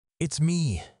It's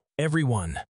me,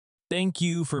 everyone. Thank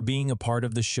you for being a part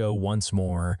of the show once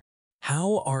more.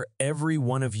 How are every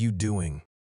one of you doing?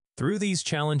 Through these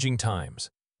challenging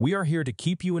times, we are here to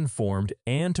keep you informed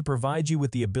and to provide you with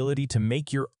the ability to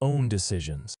make your own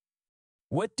decisions.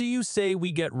 What do you say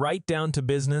we get right down to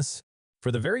business?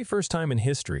 For the very first time in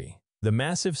history, the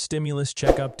massive stimulus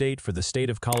check update for the state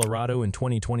of Colorado in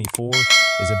 2024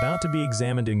 is about to be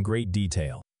examined in great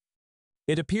detail.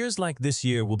 It appears like this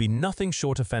year will be nothing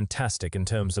short of fantastic in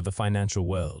terms of the financial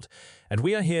world, and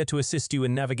we are here to assist you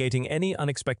in navigating any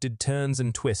unexpected turns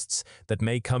and twists that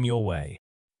may come your way.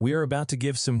 We are about to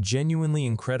give some genuinely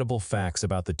incredible facts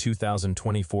about the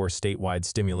 2024 statewide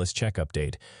stimulus check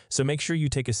update, so make sure you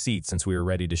take a seat since we are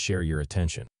ready to share your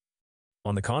attention.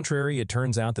 On the contrary, it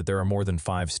turns out that there are more than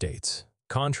 5 states.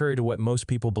 Contrary to what most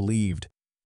people believed,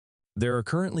 there are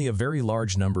currently a very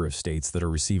large number of states that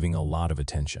are receiving a lot of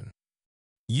attention.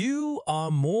 You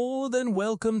are more than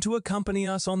welcome to accompany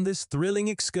us on this thrilling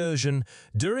excursion,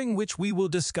 during which we will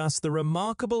discuss the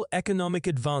remarkable economic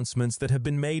advancements that have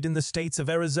been made in the states of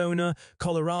Arizona,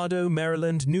 Colorado,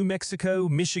 Maryland, New Mexico,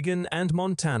 Michigan, and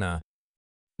Montana.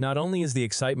 Not only is the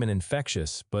excitement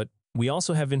infectious, but we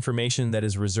also have information that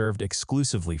is reserved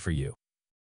exclusively for you.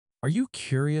 Are you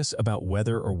curious about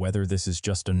whether this is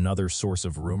just another source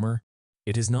of rumor?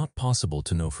 It is not possible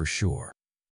to know for sure.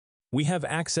 We have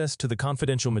access to the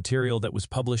confidential material that was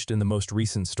published in the most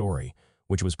recent story,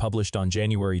 which was published on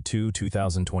January 2,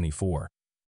 2024.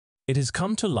 It has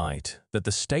come to light that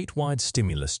the statewide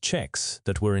stimulus checks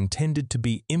that were intended to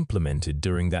be implemented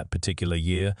during that particular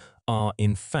year are,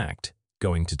 in fact,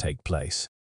 going to take place.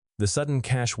 The sudden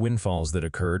cash windfalls that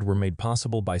occurred were made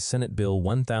possible by Senate Bill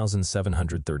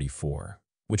 1734,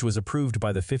 which was approved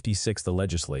by the 56th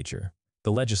legislature.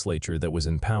 The legislature that was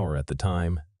in power at the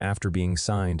time, after being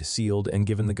signed, sealed, and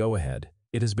given the go-ahead,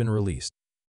 it has been released.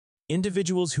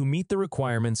 Individuals who meet the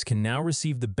requirements can now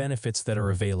receive the benefits that are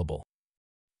available.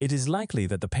 It is likely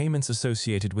that the payments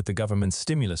associated with the government's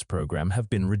stimulus program have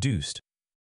been reduced.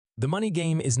 The money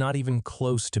game is not even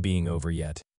close to being over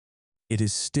yet. It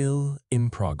is still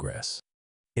in progress.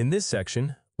 In this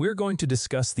section, we're going to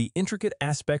discuss the intricate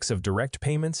aspects of direct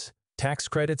payments, tax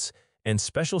credits, and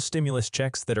special stimulus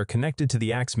checks that are connected to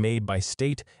the acts made by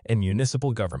state and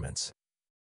municipal governments.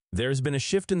 There's been a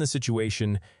shift in the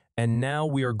situation, and now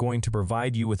we are going to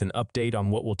provide you with an update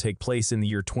on what will take place in the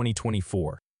year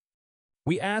 2024.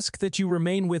 We ask that you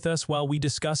remain with us while we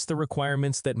discuss the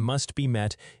requirements that must be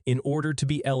met in order to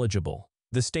be eligible,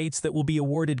 the states that will be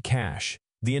awarded cash,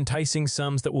 the enticing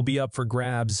sums that will be up for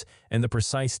grabs, and the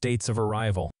precise dates of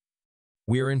arrival.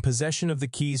 We are in possession of the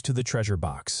keys to the treasure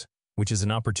box, which is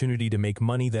an opportunity to make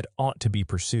money that ought to be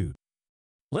pursued.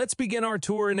 Let's begin our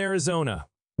tour in Arizona,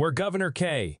 where Governor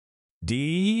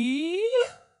Ssdi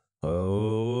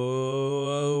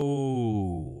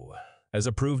has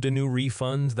approved a new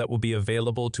refund that will be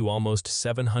available to almost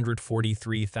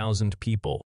 743,000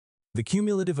 people. The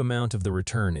cumulative amount of the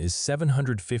return is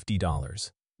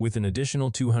 $750, with an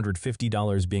additional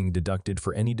 $250 being deducted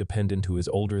for any dependent who is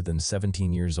older than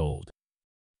 17 years old.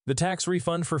 The tax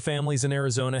refund for families in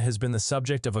Arizona has been the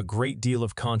subject of a great deal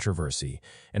of controversy,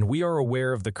 and we are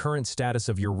aware of the current status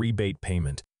of your rebate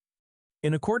payment.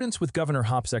 In accordance with Governor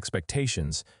Hopp's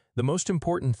expectations, the most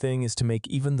important thing is to make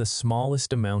even the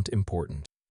smallest amount important.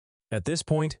 At this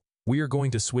point, we are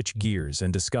going to switch gears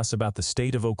and discuss about the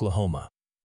state of Oklahoma.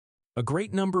 A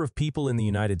great number of people in the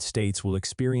United States will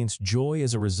experience joy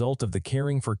as a result of the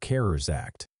Caring for Carers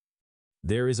Act.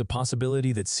 There is a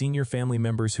possibility that senior family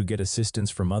members who get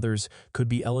assistance from others could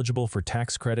be eligible for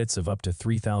tax credits of up to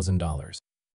 $3,000.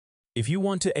 If you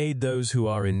want to aid those who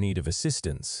are in need of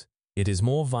assistance, it is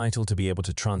more vital to be able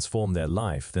to transform their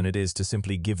life than it is to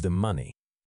simply give them money.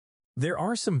 There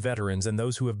are some veterans and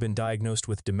those who have been diagnosed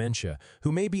with dementia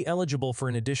who may be eligible for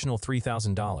an additional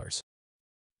 $3,000.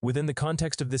 Within the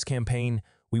context of this campaign,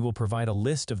 we will provide a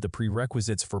list of the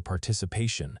prerequisites for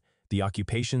participation, the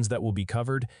occupations that will be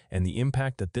covered, and the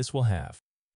impact that this will have.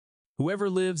 Whoever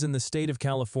lives in the state of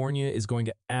California is going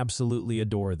to absolutely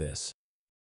adore this.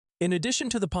 In addition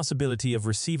to the possibility of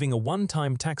receiving a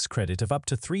one-time tax credit of up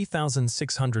to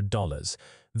 $3,600,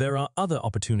 there are other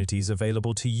opportunities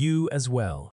available to you as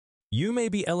well. You may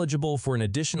be eligible for an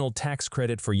additional tax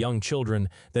credit for young children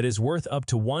that is worth up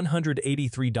to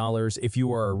 $183 if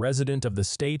you are a resident of the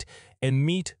state and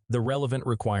meet the relevant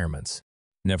requirements.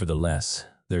 Nevertheless,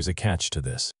 there's a catch to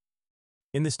this.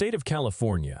 In the state of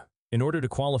California, in order to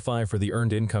qualify for the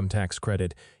Earned Income Tax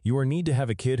Credit, you will need to have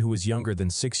a kid who is younger than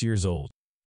 6 years old.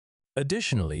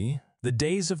 Additionally, the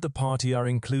days of the party are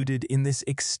included in this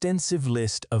extensive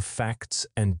list of facts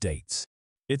and dates.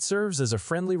 It serves as a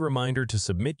friendly reminder to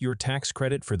submit your tax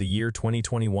credit for the year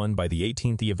 2021 by the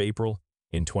 18th of April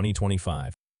in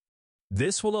 2025.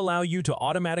 This will allow you to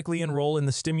automatically enroll in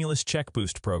the Stimulus Check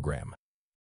Boost program.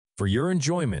 For your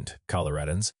enjoyment,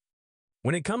 Coloradans,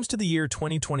 when it comes to the year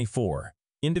 2024,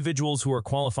 individuals who are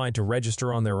qualified to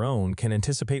register on their own can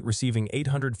anticipate receiving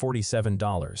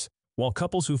 $847, while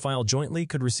couples who file jointly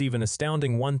could receive an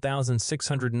astounding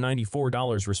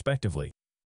 $1,694 respectively.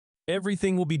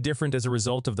 Everything will be different as a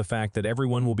result of the fact that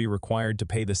everyone will be required to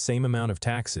pay the same amount of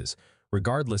taxes,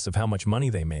 regardless of how much money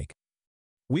they make.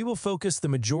 We will focus the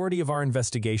majority of our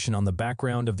investigation on the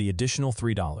background of the additional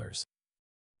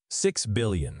 $3.6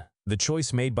 billion, the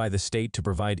choice made by the state to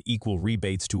provide equal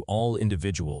rebates to all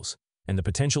individuals, and the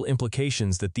potential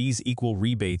implications that these equal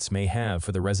rebates may have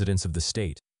for the residents of the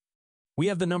state. We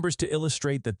have the numbers to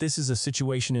illustrate that this is a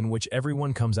situation in which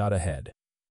everyone comes out ahead.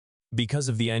 Because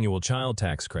of the annual child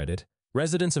tax credit,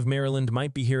 residents of Maryland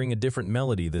might be hearing a different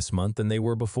melody this month than they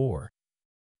were before.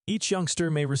 Each youngster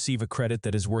may receive a credit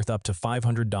that is worth up to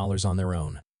 $500 on their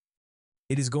own.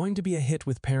 It is going to be a hit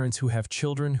with parents who have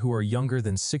children who are younger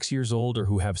than 6 years old or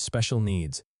who have special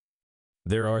needs.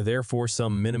 There are therefore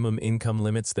some minimum income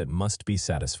limits that must be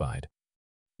satisfied.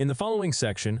 In the following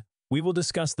section, we will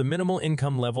discuss the minimal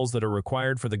income levels that are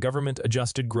required for the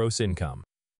government-adjusted gross income.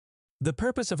 The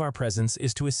purpose of our presence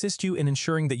is to assist you in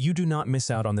ensuring that you do not miss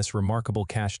out on this remarkable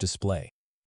cash display.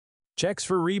 Checks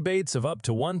for rebates of up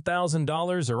to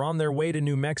 $1,000 are on their way to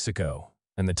New Mexico,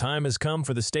 and the time has come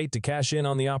for the state to cash in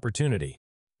on the opportunity.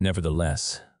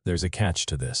 Nevertheless, there's a catch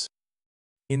to this.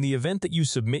 In the event that you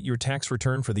submit your tax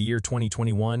return for the year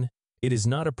 2021, it is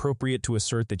not appropriate to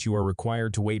assert that you are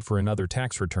required to wait for another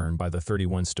tax return by the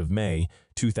 31st of May,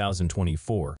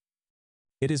 2024.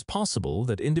 It is possible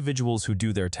that individuals who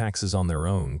do their taxes on their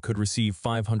own could receive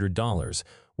 $500,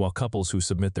 while couples who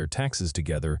submit their taxes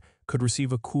together could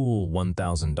receive a cool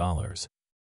 $1,000.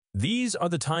 These are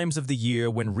the times of the year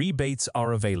when rebates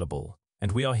are available,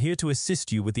 and we are here to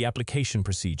assist you with the application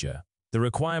procedure, the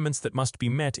requirements that must be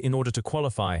met in order to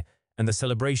qualify, and the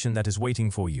celebration that is waiting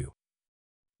for you.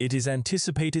 It is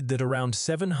anticipated that around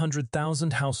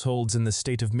 700,000 households in the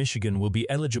state of Michigan will be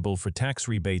eligible for tax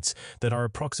rebates that are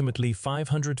approximately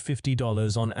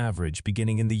 $550 on average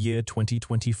beginning in the year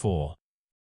 2024.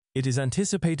 It is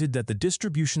anticipated that the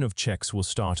distribution of checks will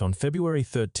start on February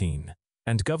 13,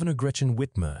 and Governor Gretchen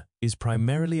Whitmer is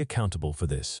primarily accountable for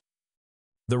this.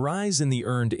 The rise in the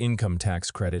earned income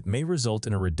tax credit may result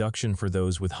in a reduction for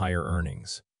those with higher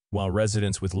earnings, while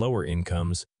residents with lower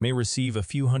incomes may receive a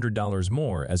few $100s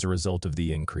more as a result of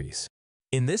the increase.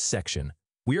 In this section,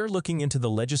 we are looking into the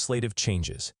legislative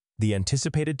changes, the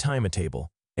anticipated timetable,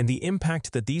 and the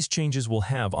impact that these changes will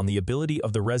have on the ability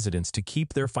of the residents to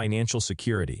keep their financial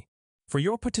security. For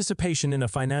your participation in a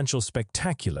financial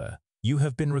spectacular, you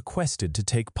have been requested to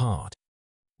take part.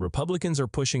 Republicans are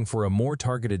pushing for a more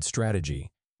targeted strategy,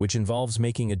 which involves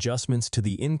making adjustments to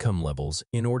the income levels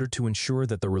in order to ensure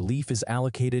that the relief is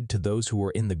allocated to those who are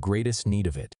in the greatest need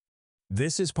of it.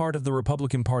 This is part of the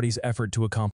Republican Party's effort to accomplish